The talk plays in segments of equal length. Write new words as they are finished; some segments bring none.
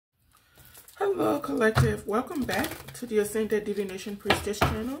Hello collective, welcome back to the Ascended Divination Priestess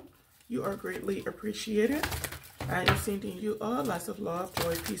channel. You are greatly appreciated. I am sending you all lots of love,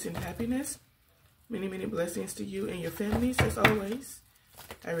 joy, peace, and happiness. Many, many blessings to you and your families as always.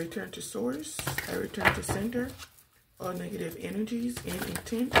 I return to source, I return to sender, all negative energies and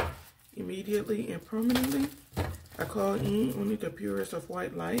intent immediately and permanently. I call in only the purest of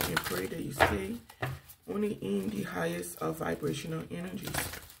white light and pray that you stay only in the highest of vibrational energies.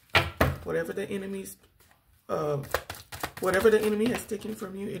 Whatever the enemy has taken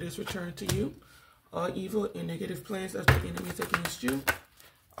from you, it is returned to you. All evil and negative plans of the enemies against you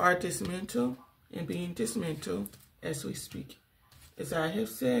are dismantled and being dismantled as we speak. As I have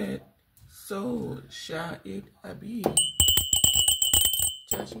said, so shall it be.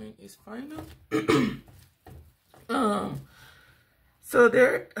 Judgment is final. So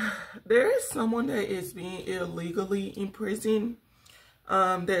there is someone that is being illegally imprisoned.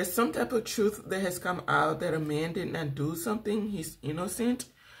 There's some type of truth that has come out that a man did not do something. He's innocent,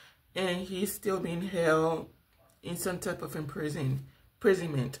 and he's still being held in some type of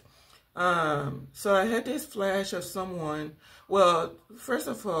imprisonment. So I had this flash of someone. Well, first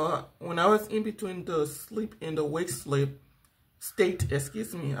of all, when I was in between the sleep and the wake state,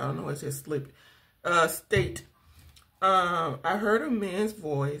 excuse me, I don't know what it says, state. I heard a man's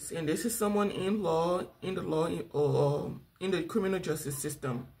voice, and this is someone in the criminal justice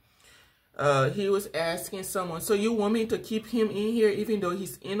system. He was asking someone, so you want me to keep him in here even though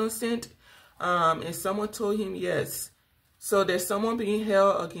he's innocent? And someone told him yes. So there's someone being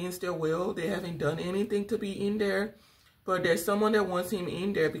held against their will. They haven't done anything to be in there, but there's someone that wants him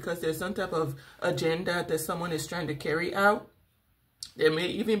in there because there's some type of agenda that someone is trying to carry out. There may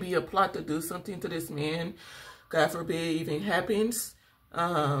even be a plot to do something to this man. God forbid even happens.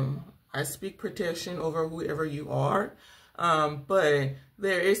 I speak protection over whoever you are. But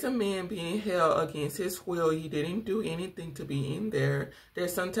there is a man being held against his will. He didn't do anything to be in there.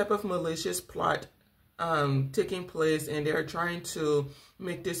 There's some type of malicious plot taking place, and they're trying to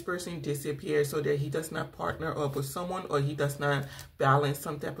make this person disappear so that he does not partner up with someone, or he does not balance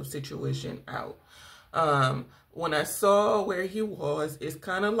some type of situation out. When I saw where he was, it's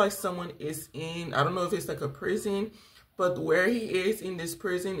kind of like someone is in, I don't know if it's like a prison, but where he is in this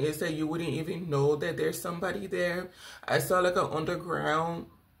prison is that you wouldn't even know that there's somebody there. I saw like an underground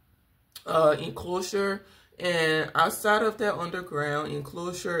enclosure, and outside of that underground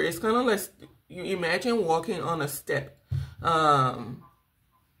enclosure, it's kind of like, you imagine walking on a step, and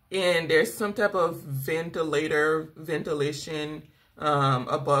there's some type of ventilation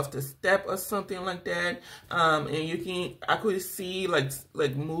above the step or something like that, and I could see like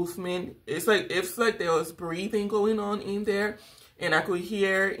movement. It's like there was breathing going on in there, and I could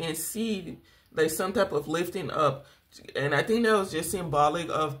hear and see like some type of lifting up, and I think that was just symbolic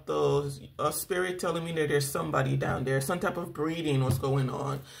of the spirit telling me that there's somebody down there. Some type of breathing was going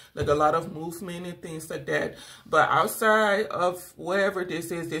on, like a lot of movement and things like that. But outside of wherever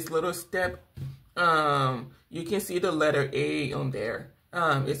this is, this little step, you can see the letter A on there.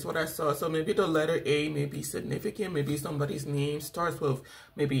 It's what I saw. So maybe the letter A may be significant. Maybe somebody's name starts with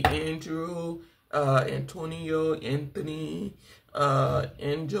maybe Andrew, Antonio, Anthony,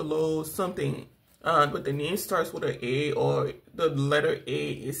 Angelo, something. But the name starts with an A, or the letter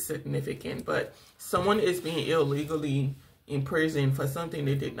A is significant. But someone is being illegally imprisoned for something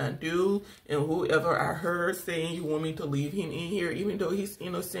they did not do. And whoever I heard saying you want me to leave him in here even though he's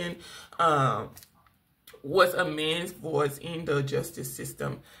innocent, was a man's voice in the justice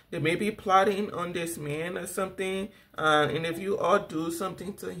system. They may be plotting on this man or something, and if you all do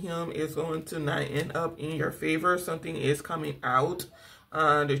something to him, it's going to not end up in your favor. Something is coming out.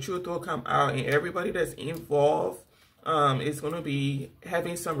 The truth will come out, and everybody that's involved is going to be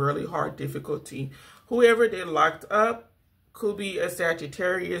having some really hard difficulty. Whoever they locked up could be a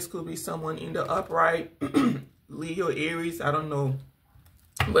Sagittarius, could be someone in the upright, Leo, Aries, I don't know.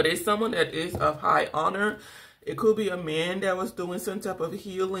 But it's someone that is of high honor. It could be a man that was doing some type of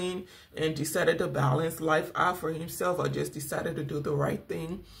healing and decided to balance life out for himself, or just decided to do the right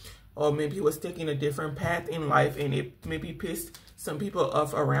thing. Or maybe he was taking a different path in life, and it maybe pissed some people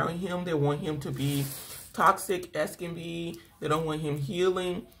off around him. They want him to be toxic as can be. They don't want him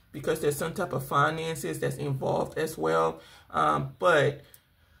healing because there's some type of finances that's involved as well. But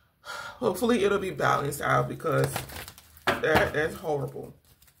hopefully it'll be balanced out, because that's horrible.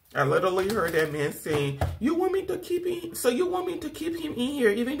 I literally heard that man saying, you want me to keep him? So you want me to keep him in here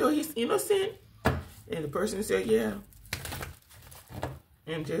even though he's innocent? And the person said, yeah.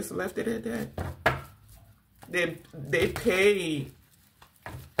 And just left it at that. They pay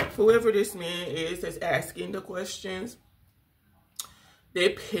whoever this man is that's asking the questions. They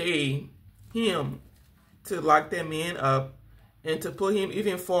pay him to lock that man up and to put him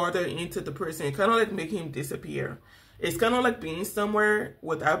even farther into the prison, kind of like make him disappear. It's kind of like being somewhere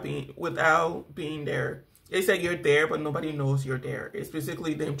without being there. It's like you're there, but nobody knows you're there. It's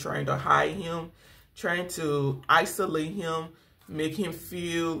basically them trying to hide him, trying to isolate him, make him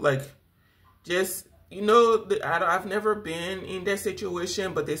feel like just, you know, I've never been in that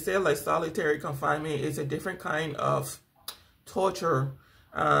situation, but they say like solitary confinement is a different kind of torture.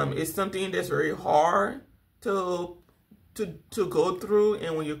 It's something that's very hard to go through,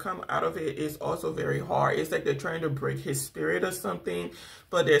 and when you come out of it, it's also very hard. It's like they're trying to break his spirit or something,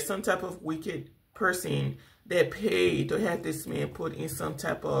 but there's some type of wicked person that paid to have this man put in some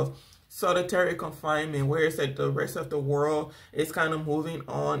type of solitary confinement, where it's like the rest of the world is kind of moving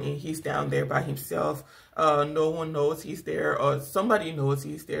on and he's down there by himself. No one knows he's there, or somebody knows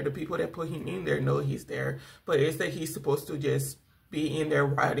he's there. The people that put him in there know he's there, but it's like he's supposed to just be in there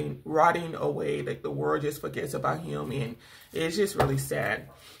rotting away, like the world just forgets about him, and it's just really sad.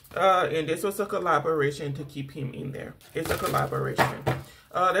 And this was a collaboration to keep him in there. It's a collaboration.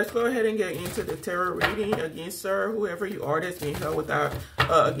 Let's go ahead and get into the tarot reading. Again, sir, whoever you are that's being held without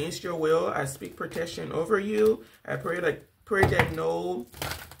against your will, I speak protection over you. I pray that no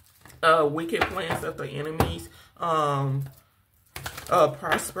wicked plans of the enemies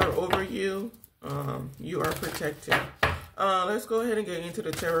prosper over you. You are protected. Let's go ahead and get into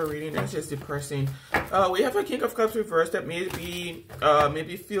the tarot reading. That's just depressing. We have a King of Cups reversed that may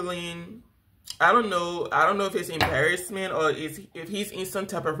be feeling, I don't know if it's embarrassment or if he's in some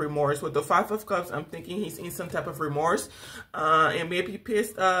type of remorse. With the Five of Cups, I'm thinking he's in some type of remorse and maybe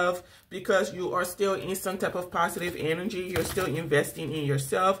pissed off because you are still in some type of positive energy. You're still investing in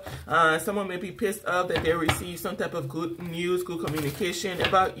yourself. Someone may be pissed off that they receive some type of good news, good communication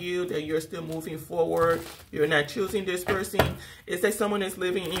about you, that you're still moving forward. You're not choosing this person. It's like someone is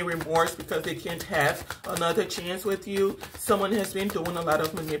living in remorse because they can't have another chance with you. Someone has been doing a lot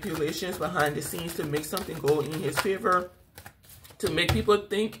of manipulations behind the scenes to make something go in his favor, to make people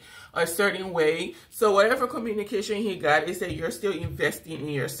think a certain way. So whatever communication he got is that you're still investing in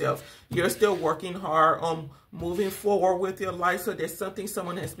yourself. You're still working hard on moving forward with your life. So there's something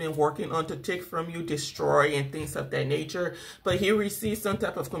someone has been working on to take from you, destroy, and things of that nature. But he received some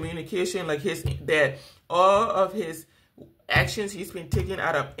type of communication like that all of his actions he's been taking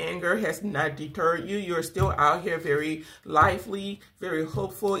out of anger has not deterred you. You're still out here very lively, very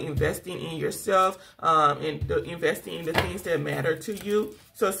hopeful, investing in yourself, and investing in the things that matter to you.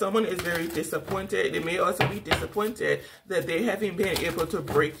 So someone is very disappointed. They may also be disappointed that they haven't been able to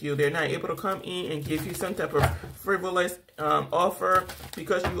break you. They're not able to come in and give you some type of frivolous offer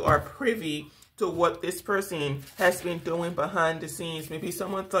because you are privy to what this person has been doing behind the scenes. Maybe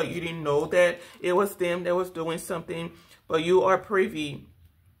someone thought you didn't know that it was them that was doing something, but you are privy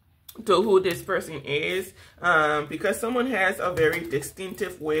to who this person is, because someone has a very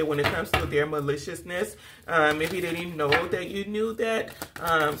distinctive way when it comes to their maliciousness. Maybe they didn't know that you knew that,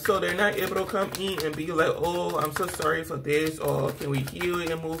 so they're not able to come in and be like, oh, I'm so sorry for this, or can we heal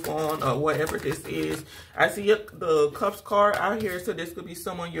and move on, or whatever this is. I see the Cups card out here, so this could be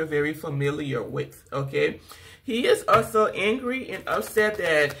someone you're very familiar with, okay? He is also angry and upset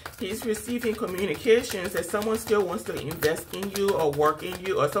that he's receiving communications that someone still wants to invest in you or work in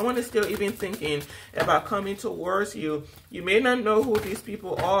you, or someone is still even thinking about coming towards you. You may not know who these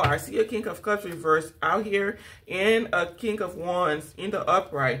people are. I see a King of Cups reversed out here and a King of Wands in the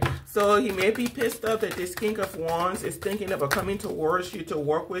upright. So he may be pissed off that this King of Wands is thinking about coming towards you to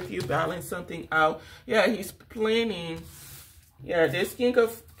work with you, balance something out. Yeah, he's planning. Yeah, this King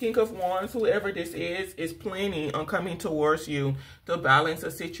of Wands, whoever this is planning on coming towards you to balance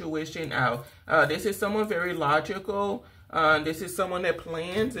a situation out. This is someone very logical. This is someone that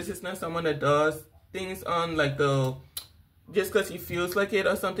plans. This is not someone that does things on like just because he feels like it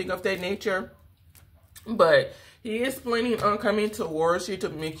or something of that nature. But he is planning on coming towards you to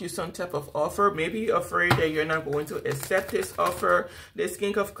make you some type of offer. Maybe afraid that you're not going to accept his offer. This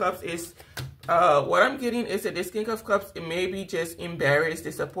King of Cups is, what I'm getting is that this King of Cups, it may be just embarrassed,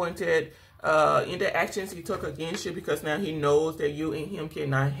 disappointed in the actions he took against you, because now he knows that you and him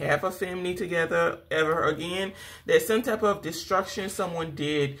cannot have a family together ever again. There's some type of destruction someone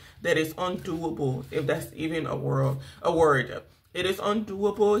did that is undoable, if that's even a word. It is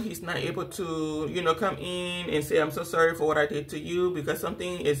undoable. He's not able to, you know, come in and say, I'm so sorry for what I did to you, because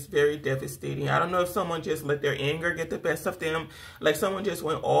something is very devastating. I don't know if someone just let their anger get the best of them, like someone just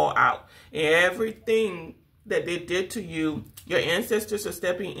went all out. And everything that they did to you, your ancestors are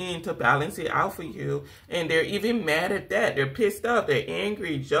stepping in to balance it out for you. And they're even mad at that. They're pissed off. They're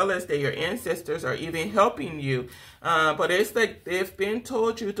angry, jealous that your ancestors are even helping you. But it's like they've been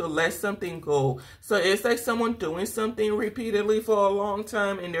told you to let something go. So it's like someone doing something repeatedly for a long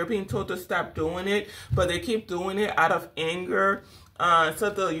time and they're being told to stop doing it, but they keep doing it out of anger. So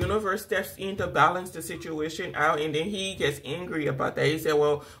the universe steps in to balance the situation out, and then he gets angry about that. He said,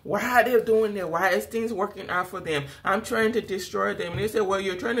 well, why are they doing that? Why is things working out for them? I'm trying to destroy them. And they said, well,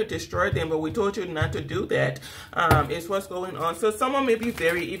 you're trying to destroy them, but we told you not to do that. It's what's going on. So someone may be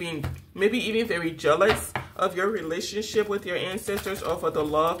maybe even very jealous of your relationship with your ancestors or for the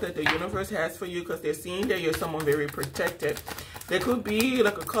love that the universe has for you, because they're seeing that you're someone very protected. There could be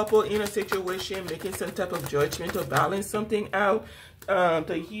like a couple in a situation making some type of judgment to balance something out,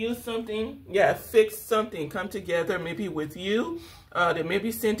 to heal something, fix something, come together maybe with you. They may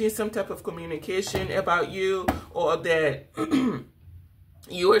be sending some type of communication about you, or that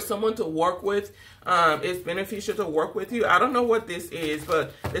you are someone to work with. It's beneficial to work with you. I don't know what this is,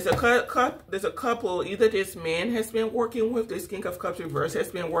 but there's a couple, either this man has been working with, this King of Cups reverse has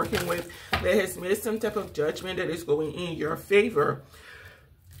been working with, that has made some type of judgment that is going in your favor.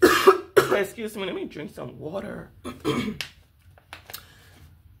 Excuse me, let me drink some water.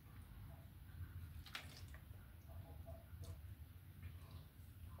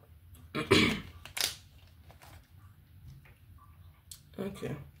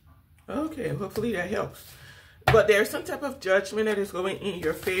 Okay, hopefully that helps. But there's some type of judgment that is going in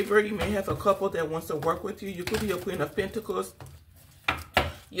your favor. You may have a couple that wants to work with you. You could be a Queen of Pentacles.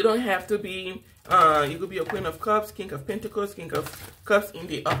 You don't have to be, you could be a Queen of Cups, King of Pentacles, King of Cups in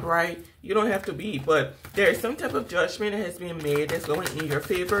the upright. You don't have to be, but there is some type of judgment that has been made that's going in your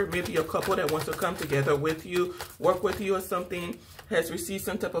favor. Maybe a couple that wants to come together with you, work with you or something, has received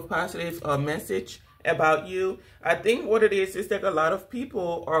some type of positive message about you. I think what it is that a lot of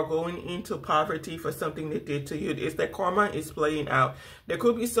people are going into poverty for something they did to you. It's that karma is playing out. There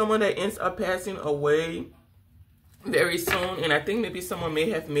could be someone that ends up passing away very soon, and I think maybe someone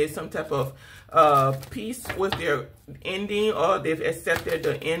may have made some type of peace with their ending, or they've accepted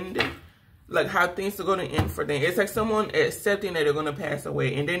the ending, like how things are going to end for them. It's like someone accepting that they're going to pass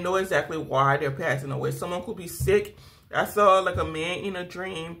away, and they know exactly why they're passing away. Someone could be sick. I saw like a man in a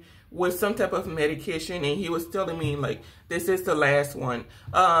dream with some type of medication, and he was telling me like, this is the last one.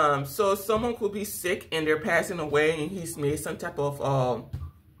 So someone could be sick and they're passing away, and he's made some type of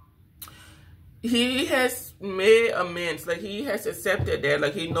he has made amends. Like, he has accepted that,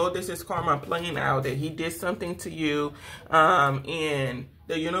 like, he knows this is karma playing out, that he did something to you, and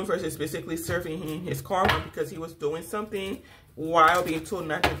the universe is basically serving him his karma because he was doing something while being told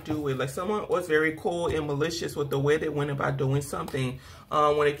not to do it. Like, someone was very cold and malicious with the way they went about doing something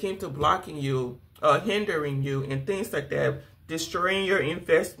when it came to blocking you, hindering you, and things like that, destroying your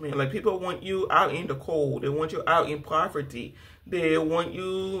investment. Like, people want you out in the cold. They want you out in poverty. They want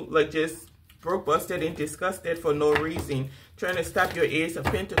you, like, just broke, busted, and disgusted for no reason, trying to stop your Ace of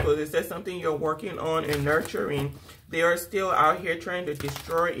Pentacles. Is that something you're working on and nurturing? They are still out here trying to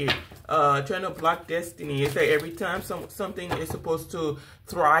destroy it, trying to block destiny. It's that every time something is supposed to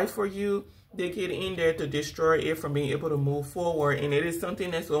thrive for you, they get in there to destroy it from being able to move forward. And it is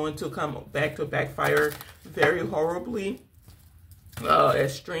something that's going to come back to backfire very horribly,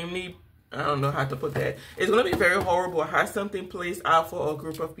 extremely, I don't know how to put that. It's going to be very horrible how something plays out for a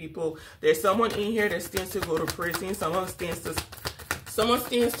group of people. There's someone in here that stands to go to prison. Someone stands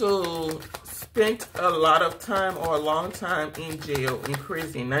to spend a lot of time or a long time in jail, in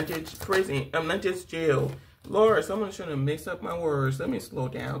prison. Not just prison, not just jail. Lord, someone's trying to mix up my words. Let me slow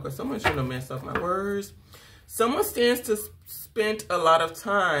down because someone's trying to mess up my words. Someone stands to spend a lot of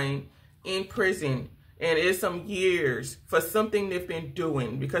time in prison. And it's some years for something they've been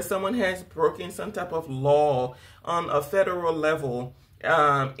doing because someone has broken some type of law on a federal level.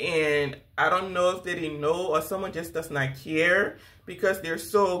 And I don't know if they didn't know or someone just does not care because they're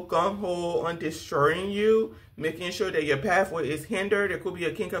so gung-ho on destroying you, making sure that your pathway is hindered. There could be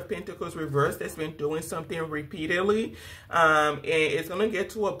a King of Pentacles reverse that's been doing something repeatedly. And it's going to get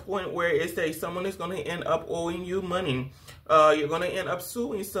to a point where it's like someone is going to end up owing you money. You're going to end up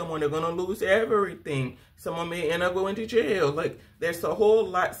suing someone. They're going to lose everything. Someone may end up going to jail. Like, there's a whole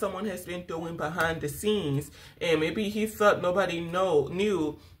lot someone has been doing behind the scenes. And maybe he thought nobody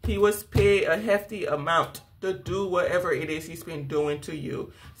knew. He was paid a hefty amount to do whatever it is he's been doing to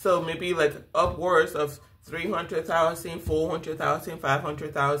you. So maybe like upwards of 300,000, 400,000,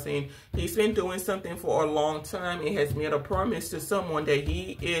 500,000. He's been doing something for a long time and has made a promise to someone that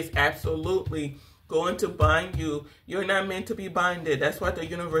he is absolutely going to bind you. You're not meant to be binded. That's why the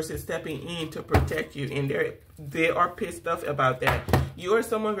universe is stepping in to protect you, and they are pissed off about that. You are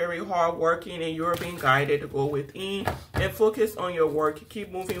someone very hardworking, and you're being guided to go within and focus on your work.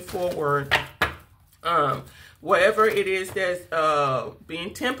 Keep moving forward. Whatever it is that's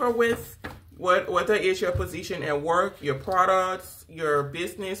being tempered with, whether it's your position at work, your products, your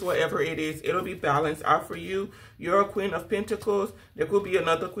business, whatever it is, it'll be balanced out for you. You're a Queen of Pentacles. There could be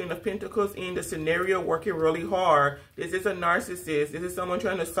another Queen of Pentacles in the scenario working really hard. This is a narcissist. This is someone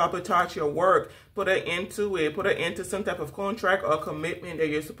trying to sabotage your work. Put an end to it. Put an end to some type of contract or commitment that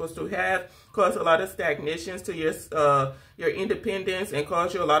you're supposed to have. Cause a lot of stagnations to your independence and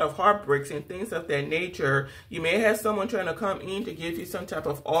cause you a lot of heartbreaks and things of that nature. You may have someone trying to come in to give you some type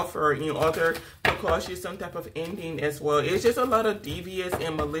of offer in order to cause you some type of ending as well. It's just a lot of devious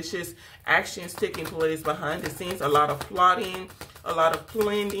and malicious actions taking place behind the scenes. A lot of plotting, a lot of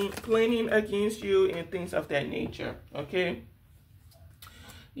planning against you and things of that nature. Okay.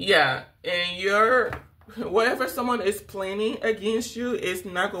 Yeah, and whatever someone is planning against you is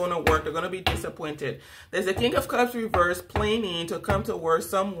not going to work. They're going to be disappointed. There's a King of Cups reverse planning to come towards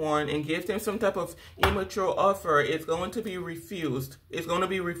someone and give them some type of immature offer. It's going to be refused. It's going to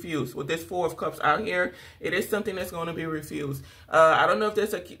be refused. With this Four of Cups out here, it is something that's going to be refused. I don't know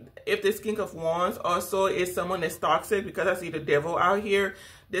if this King of Wands also is someone that's toxic, because I see the Devil out here.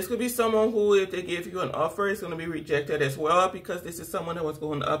 This could be someone who, if they give you an offer, is going to be rejected as well, because this is someone that was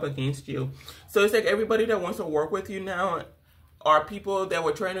going up against you. So it's like everybody that wants to work with you now are people that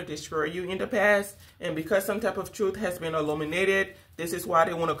were trying to destroy you in the past. And because some type of truth has been illuminated, this is why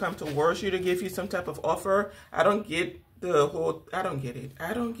they want to come towards you to give you some type of offer. I don't get the whole, I don't get it.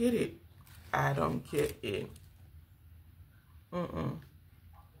 I don't get it. I don't get it.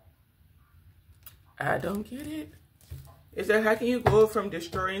 I don't get it. Is that how can you go from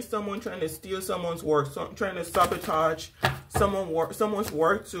destroying someone, trying to steal someone's work, trying to sabotage someone's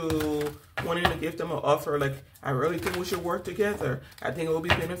work, to wanting to give them an offer? Like, I really think we should work together. I think it will be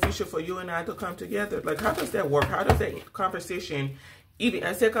beneficial for you and I to come together. Like, how does that work? How does that conversation, even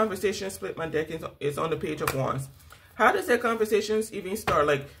I said conversation, split my deck is on the Page of Wands. How does that conversations even start?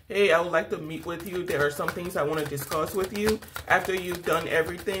 Like, hey, I would like to meet with you. There are some things I want to discuss with you. After you've done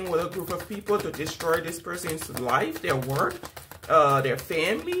everything with a group of people to destroy this person's life, their work, their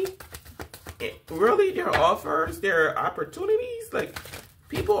family, really their offers, their opportunities. Like,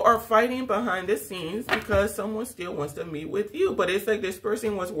 people are fighting behind the scenes because someone still wants to meet with you. But it's like this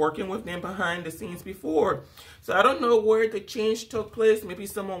person was working with them behind the scenes before. So I don't know where the change took place. Maybe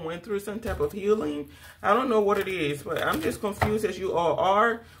someone went through some type of healing. I don't know what it is, but I'm just confused, as you all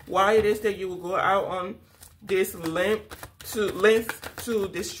are, why it is that you will go out on this length to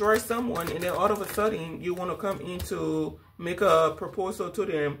destroy someone, and then all of a sudden you want to come in to make a proposal to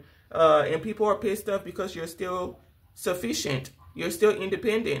them, and people are pissed off because you're still sufficient. You're still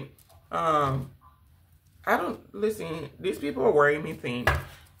independent. Listen, these people are worrying me thin.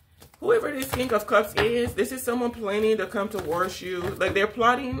 Whoever this King of Cups is, this is someone planning to come towards you. Like, they're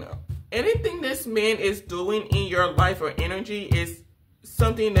plotting. Anything this man is doing in your life or energy is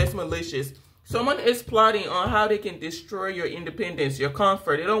something that's malicious. Someone is plotting on how they can destroy your independence, your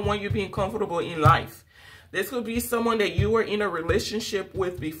comfort. They don't want you being comfortable in life. This could be someone that you were in a relationship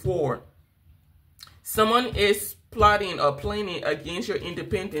with before. Someone is plotting or planning against your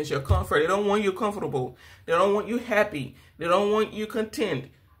independence, your comfort. They don't want you comfortable. They don't want you happy. They don't want you content.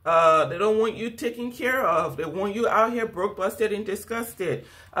 They don't want you taken care of. They want you out here broke, busted, and disgusted.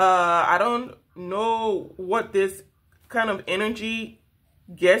 I don't know what this kind of energy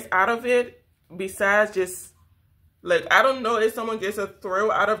gets out of it, besides just, like, I don't know if someone gets a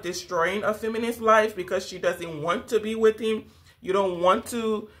thrill out of destroying a feminist life because she doesn't want to be with him. You don't want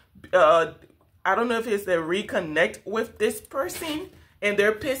to, I don't know if it's they reconnect with this person and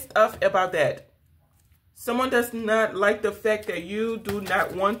they're pissed off about that. Someone does not like the fact that you do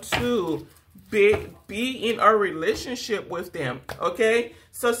not want to be in a relationship with them, okay?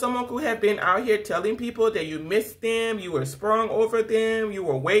 So someone could have been out here telling people that you missed them, you were sprung over them, you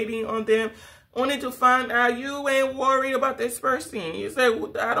were waiting on them, only to find out you ain't worried about this person. You say,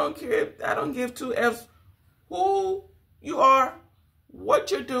 well, I don't care, I don't give two F's who you are,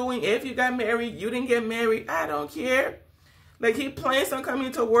 what you're doing. If you got married, you didn't get married, I don't care. Like, he plans on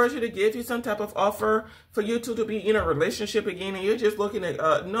coming towards you to give you some type of offer for you two to be in a relationship again, and you're just looking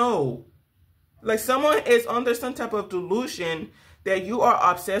at, no. Like, someone is under some type of delusion that you are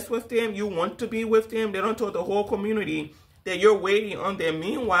obsessed with them, you want to be with them. They don't tell the whole community that you're waiting on them.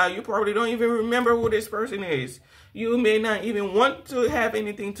 Meanwhile, you probably don't even remember who this person is. You may not even want to have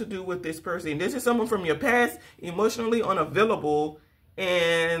anything to do with this person. This is someone from your past, emotionally unavailable,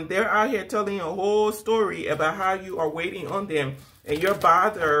 and they're out here telling a whole story about how you are waiting on them, and you're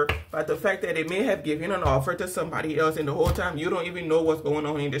bothered by the fact that they may have given an offer to somebody else, and the whole time you don't even know what's going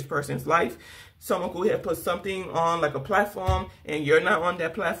on in this person's life. Someone could have put something on like a platform, and you're not on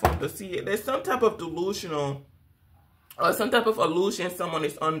that platform to see it. There's some type of delusional or some type of illusion someone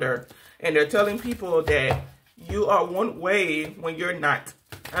is under, and they're telling people that you are one way when you're not.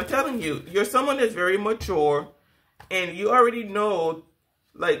 I'm telling you, you're someone that's very mature, and you already know,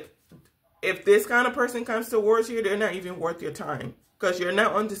 like, if this kind of person comes towards you, they're not even worth your time, because you're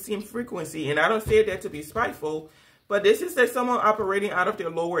not on the same frequency. And I don't say that to be spiteful, but this is like someone operating out of their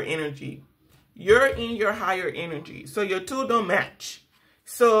lower energy. You're in your higher energy, so your two don't match.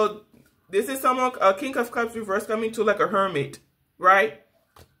 So this is someone, a King of Cups reverse, coming to like a hermit, right?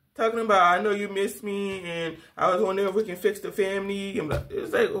 Talking about, I know you miss me, and I was wondering if we can fix the family.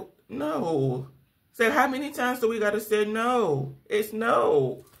 It's like, no. It's like, how many times do we got to say no? It's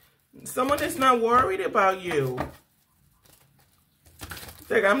no. Someone that's not worried about you. It's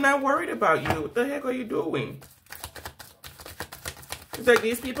like, I'm not worried about you. What the heck are you doing? It's like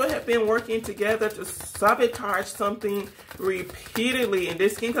these people have been working together to sabotage something repeatedly. And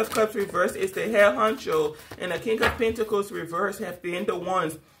this King of Cups reverse is the head honcho, and the King of Pentacles reverse have been the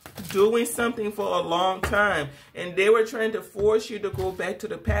ones doing something for a long time. And they were trying to force you to go back to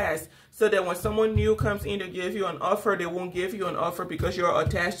the past, so that when someone new comes in to give you an offer, they won't give you an offer because you're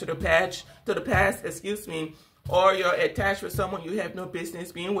attached to the past, excuse me, or you're attached with someone you have no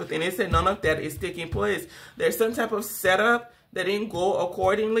business being with. And they said none of that is taking place. There's some type of setup that didn't go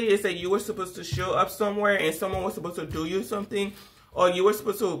accordingly. It's that you were supposed to show up somewhere and someone was supposed to do you something, or you were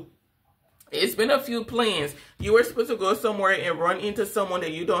supposed to, it's been a few plans. You were supposed to go somewhere and run into someone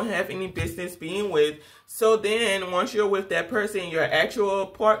that you don't have any business being with. So then once you're with that person, your actual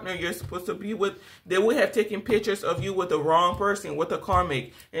partner you're supposed to be with, they would have taken pictures of you with the wrong person, with a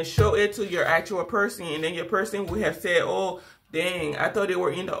karmic, and show it to your actual person. And then your person would have said, oh, dang, I thought they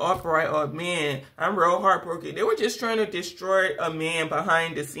were in the upright, or man, I'm real heartbroken. They were just trying to destroy a man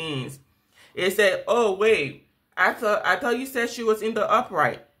behind the scenes. It said, oh, wait, I thought you said she was in the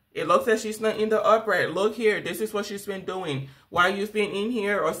upright. It looks like she's not in the upright. Look here, this is what she's been doing while you've been in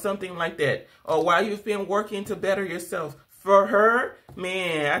here, or something like that. Or while you've been working to better yourself. For her,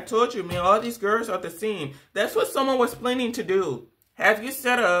 man, I told you, man, all these girls are the same. That's what someone was planning to do. Have you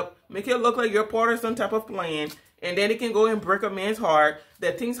set up, make it look like you're part of some type of plan, and then it can go and break a man's heart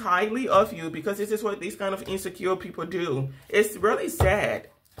that thinks highly of you, because this is what these kind of insecure people do. It's really sad.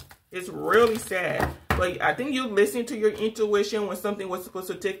 It's really sad. But I think you listen to your intuition when something was supposed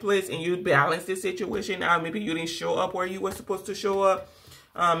to take place, and you balance the situation out. Maybe you didn't show up where you were supposed to show up.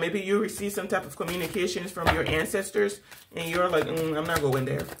 Maybe you received some type of communications from your ancestors, and you're like, I'm not going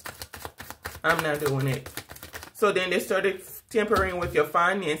there. I'm not doing it. So then they started tampering with your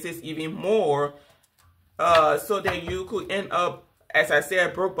finances even more, so that you could end up, as I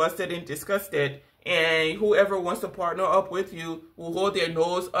said, broke, busted, and disgusted. And whoever wants to partner up with you will hold their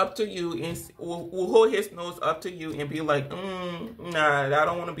nose up to you, and will hold his nose up to you and be like, nah, I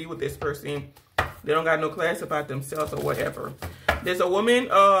don't want to be with this person. They don't got no class about themselves, or whatever. There's a woman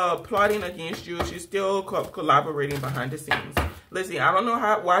plotting against you. She's still collaborating behind the scenes. Listen, I don't know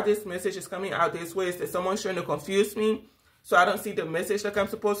why this message is coming out this way. Is that someone's trying to confuse me, so I don't see the message like I'm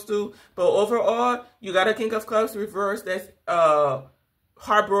supposed to. But overall, you got a King of Cups reverse that's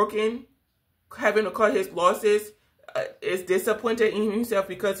heartbroken, having to cut his losses, is disappointed in himself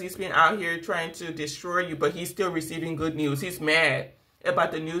because he's been out here trying to destroy you, but he's still receiving good news. He's mad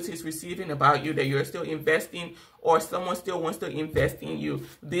about the news he's receiving about you, that you're still investing, or someone still wants to invest in you.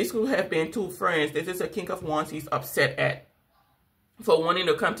 These could have been two friends. This is a King of Wands he's upset at for wanting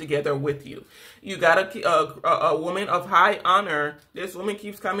to come together with you. You got a woman of high honor. This woman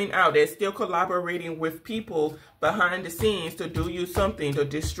keeps coming out. They're still collaborating with people behind the scenes to do you something, to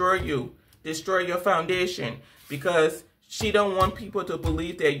destroy you. Destroy your foundation, because she don't want people to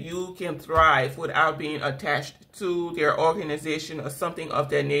believe that you can thrive without being attached to their organization or something of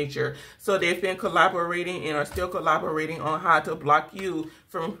that nature. So they've been collaborating and are still collaborating on how to block you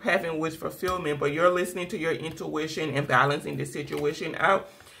from having wish fulfillment. But you're listening to your intuition and balancing the situation out,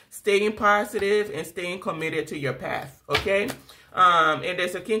 staying positive and staying committed to your path, okay? And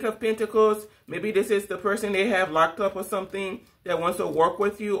there's a King of Pentacles. Maybe this is the person they have locked up or something that wants to work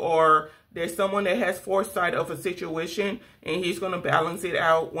with you, or there's someone that has foresight of a situation, and he's going to balance it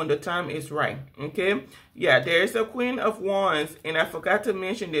out when the time is right, okay? Yeah, there's a Queen of Wands, and I forgot to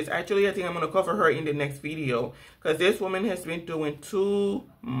mention this. Actually, I think I'm going to cover her in the next video, because this woman has been doing too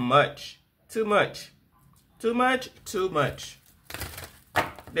much. Too much. Too much. Too much.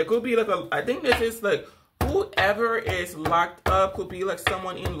 There could be like a, I think this is like, who whoever is locked up could be like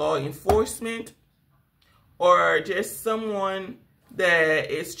someone in law enforcement, or just someone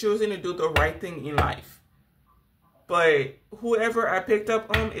that is choosing to do the right thing in life. But whoever I picked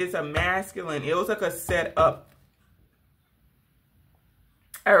up on is a masculine. It was like a setup.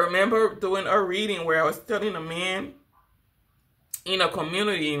 I remember doing a reading where I was telling a man in a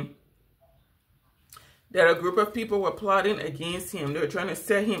community that a group of people were plotting against him. They were trying to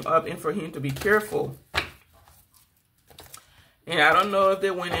set him up and for him to be careful. And I don't know if they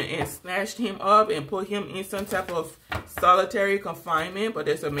went in and snatched him up and put him in some type of solitary confinement, but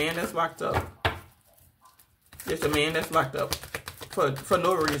there's a man that's locked up. There's a man that's locked up for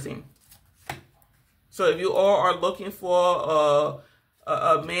no reason. So if you all are looking for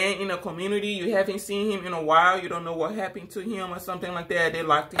a man in a community, you haven't seen him in a while, you don't know what happened to him or something like that, they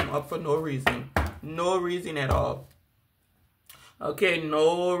locked him up for no reason. No reason at all. Okay,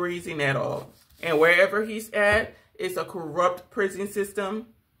 no reason at all. And wherever he's at, it's a corrupt prison system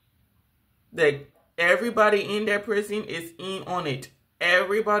that everybody in that prison is in on it.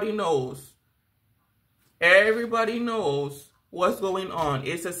 Everybody knows. Everybody knows what's going on.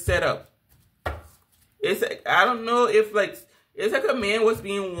 It's a setup. It's like, I don't know if like, it's like a man was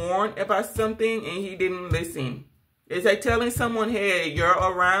being warned about something and he didn't listen. It's like telling someone, hey, you're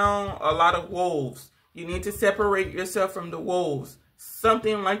around a lot of wolves. You need to separate yourself from the wolves.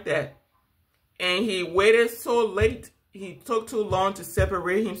 Something like that. And he waited so late. He took too long to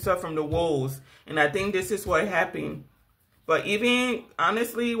separate himself from the wolves. And I think this is what happened. But even,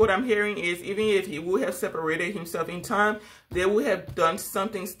 honestly, what I'm hearing is even if he would have separated himself in time, they would have done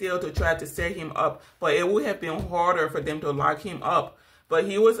something still to try to set him up. But it would have been harder for them to lock him up. But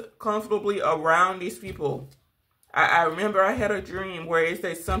he was comfortably around these people. I remember I had a dream where it's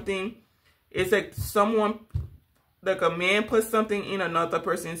like something, it's like someone, like a man put something in another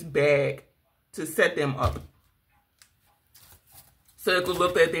person's bag to set them up. So it could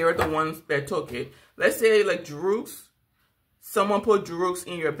look like they were the ones that took it. Let's say like drugs. Someone put drugs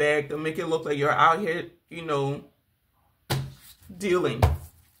in your bag to make it look like you're out here, you know, dealing.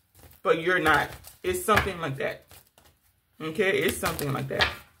 But you're not. It's something like that. Okay? It's something like that.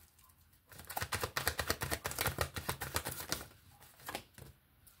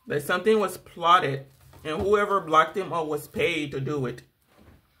 That something was plotted, and whoever blocked them up was paid to do it.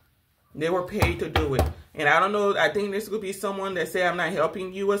 They were paid to do it. And I don't know, I think this could be someone that say I'm not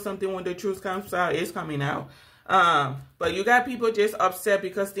helping you or something when the truth comes out. It's coming out. But you got people just upset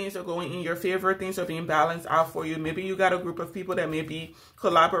because things are going in your favor. Things are being balanced out for you. Maybe you got a group of people that may be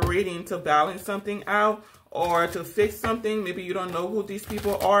collaborating to balance something out or to fix something. Maybe you don't know who these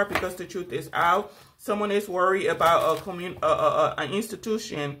people are because the truth is out. Someone is worried about an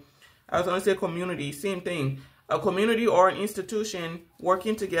institution. I was going to say community, same thing. A community or an institution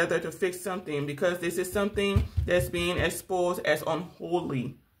working together to fix something because this is something that's being exposed as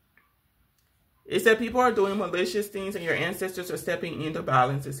unholy. It's that people are doing malicious things and your ancestors are stepping in to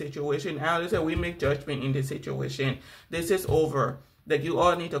balance the situation. Now it's that we make judgment in this situation. This is over. That you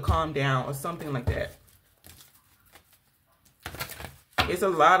all need to calm down or something like that. It's a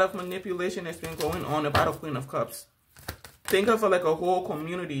lot of manipulation that's been going on about a Queen of Cups. Think of it like a whole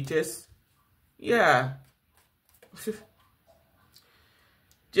community just, yeah.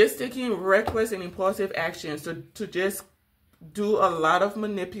 Just taking reckless and impulsive actions to just do a lot of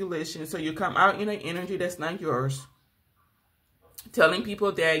manipulation. So you come out in an energy that's not yours. Telling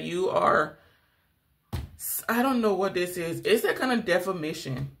people that you are, I don't know what this is. It's that kind of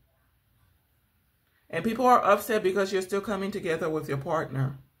defamation. And people are upset because you're still coming together with your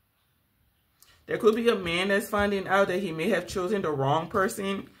partner. There could be a man that's finding out that he may have chosen the wrong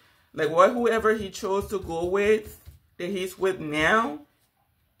person. Like whoever he chose to go with, that he's with now,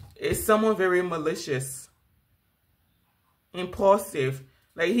 is someone very malicious. Impulsive.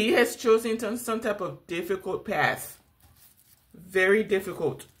 Like he has chosen some type of difficult path. Very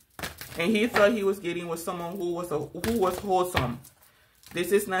difficult. And he thought he was getting with someone who was wholesome.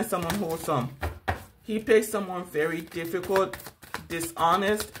 This is not someone wholesome. He picked someone very difficult,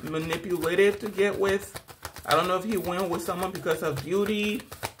 dishonest, manipulative to get with. I don't know if he went with someone because of beauty,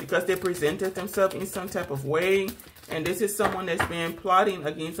 because they presented themselves in some type of way. And this is someone that's been plotting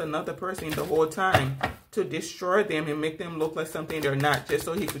against another person the whole time to destroy them and make them look like something they're not, just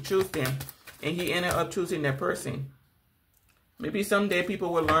so he could choose them. And he ended up choosing that person. Maybe someday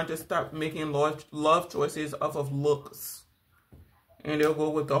people will learn to stop making love choices off of looks. And they'll go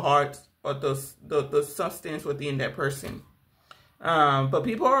with the heart or the substance within that person. But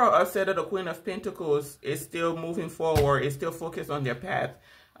people are upset that the Queen of Pentacles is still moving forward. It's still focused on their path.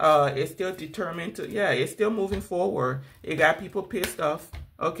 It's still determined to, yeah, it's still moving forward. It got people pissed off.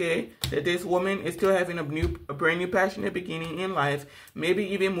 Okay, that this woman is still having a brand new passionate beginning in life, maybe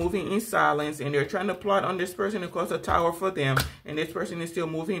even moving in silence, and they're trying to plot on this person to cause a tower for them, and this person is still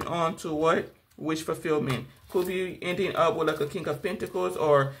moving on to what? Wish fulfillment. Could be ending up with like a King of Pentacles,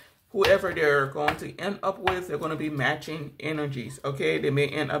 or whoever they're going to end up with, they're going to be matching energies. Okay, they may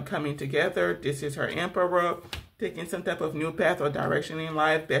end up coming together. This is her Emperor, taking some type of new path or direction in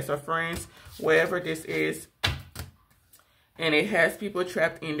life, best of friends, wherever this is. And it has people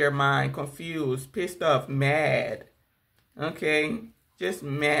trapped in their mind, confused, pissed off, mad. Okay? Just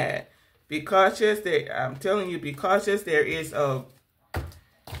mad. Be cautious. I'm telling you, be cautious. There is a...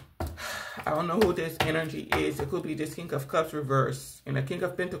 I don't know who this energy is. It could be this King of Cups reverse and a King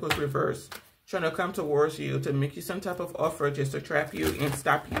of Pentacles reverse, trying to come towards you to make you some type of offer just to trap you and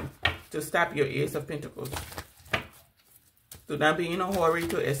stop you. To stop your Ace of Pentacles. Do not be in a hurry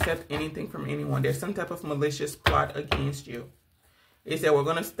to accept anything from anyone. There's some type of malicious plot against you. It's that we're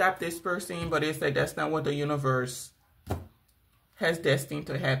going to stop this person, but it's like that's not what the universe has destined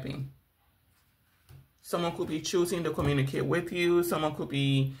to happen. Someone could be choosing to communicate with you. Someone could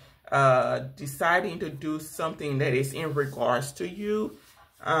be deciding to do something that is in regards to you.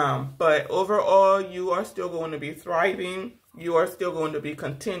 But overall, you are still going to be thriving. You are still going to be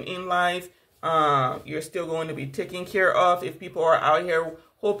content in life. You're still going to be taken care of. If people are out here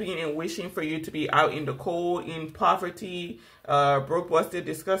hoping and wishing for you to be out in the cold, in poverty, broke, busted,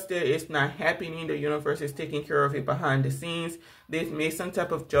 disgusted, it's not happening. The universe is taking care of it behind the scenes. They've made some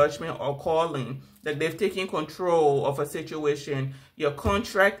type of judgment or calling. Like they've taken control of a situation. Your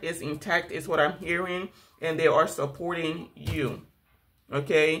contract is intact is what I'm hearing. And they are supporting you.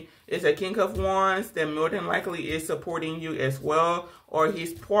 Okay? It's a King of Wands that more than likely is supporting you as well. Or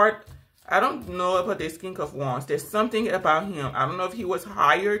he's part... I don't know about this King of Wands. There's something about him. I don't know if he was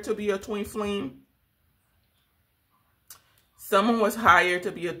hired to be a twin flame. Someone was hired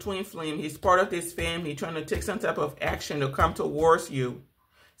to be a twin flame. He's part of this family trying to take some type of action to come towards you.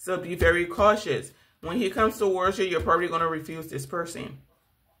 So be very cautious. When he comes towards you, you're probably going to refuse this person.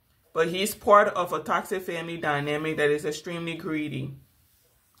 But he's part of a toxic family dynamic that is extremely greedy.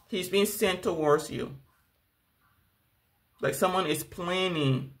 He's being sent towards you. Like someone is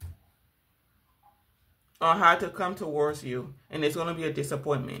planning on how to come towards you, and it's going to be a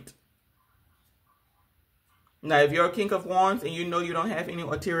disappointment. Now, if you're a King of Wands and you know you don't have any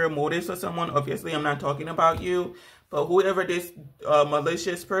ulterior motives for someone, obviously I'm not talking about you, but whoever this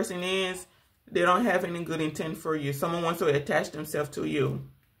malicious person is, they don't have any good intent for you. Someone wants to attach themselves to you.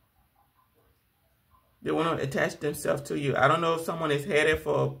 They want to attach themselves to you. I don't know if someone is headed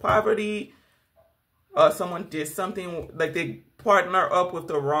for poverty, or someone did something like they partner up with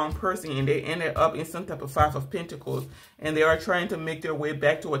the wrong person and they ended up in some type of Five of Pentacles, and they are trying to make their way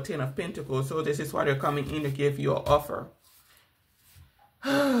back to a Ten of Pentacles. So this is why they're coming in to give you an offer.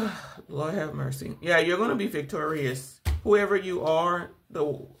 Lord have mercy. Yeah, you're going to be victorious. Whoever you are,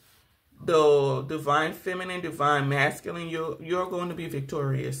 the divine feminine, divine masculine, you're going to be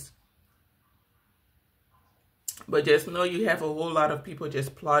victorious. But just know you have a whole lot of people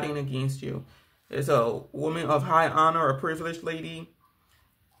just plotting against you. There's a woman of high honor, a privileged lady,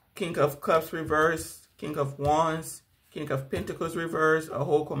 King of Cups reverse, King of Wands, King of Pentacles reverse, a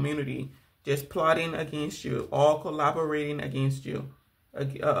whole community just plotting against you, all collaborating against you.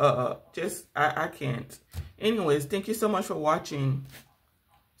 I can't. Anyways, thank you so much for watching.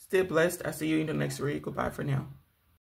 Stay blessed. I'll see you in the next read. Goodbye for now.